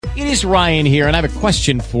It is Ryan here, and I have a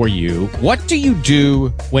question for you. What do you do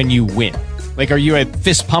when you win? Like, are you a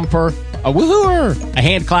fist pumper, a woohooer, a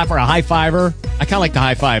hand clapper, a high fiver? I kind of like the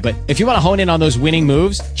high five, but if you want to hone in on those winning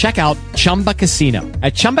moves, check out Chumba Casino.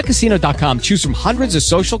 At ChumbaCasino.com, choose from hundreds of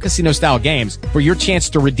social casino-style games for your chance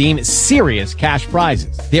to redeem serious cash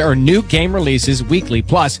prizes. There are new game releases weekly,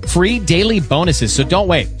 plus free daily bonuses. So don't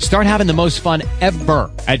wait. Start having the most fun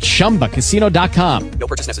ever at ChumbaCasino.com. No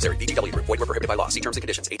purchase necessary. VGW. Void where prohibited by law. See terms and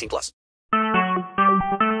conditions. 18 plus.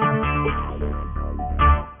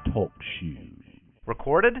 Talk shoes.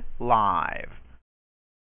 Recorded live.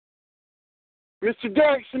 Mr.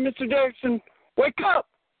 Derrickson, wake up!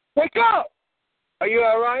 Wake up! Are you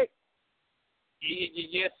all right?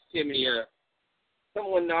 Yes, Timmy.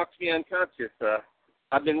 Someone knocked me unconscious.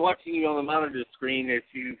 I've been watching you on the monitor screen as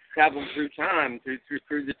you travel through time,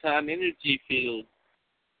 through the time energy field.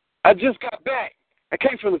 I just got back. I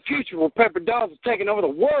came from the future where Pepper Dolls is taking over the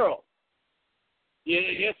world.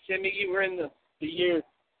 Yes, Timmy. You were in the year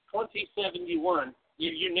 2071.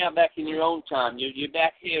 You're now back in your own time. You're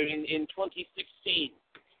back here in 2016.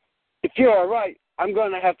 If you're all right, I'm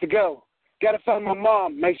going to have to go. Got to find my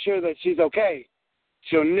mom, make sure that she's okay.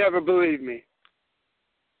 She'll never believe me.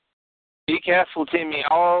 Be careful, Timmy.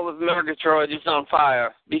 All of Murgatroyd is on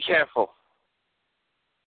fire. Be careful.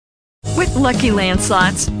 With Lucky Land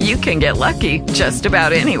Slots, you can get lucky just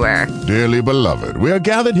about anywhere. Dearly beloved, we are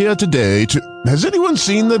gathered here today to... Has anyone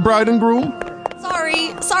seen the bride and groom?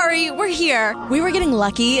 Sorry, we're here. We were getting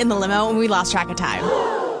lucky in the limo and we lost track of time.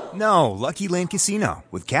 No, Lucky Land Casino,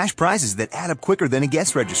 with cash prizes that add up quicker than a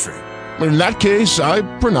guest registry. In that case, I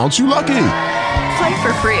pronounce you lucky. Play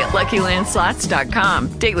for free at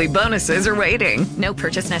LuckyLandSlots.com. Daily bonuses are waiting. No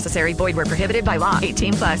purchase necessary. Void where prohibited by law.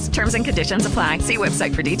 18 plus. Terms and conditions apply. See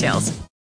website for details.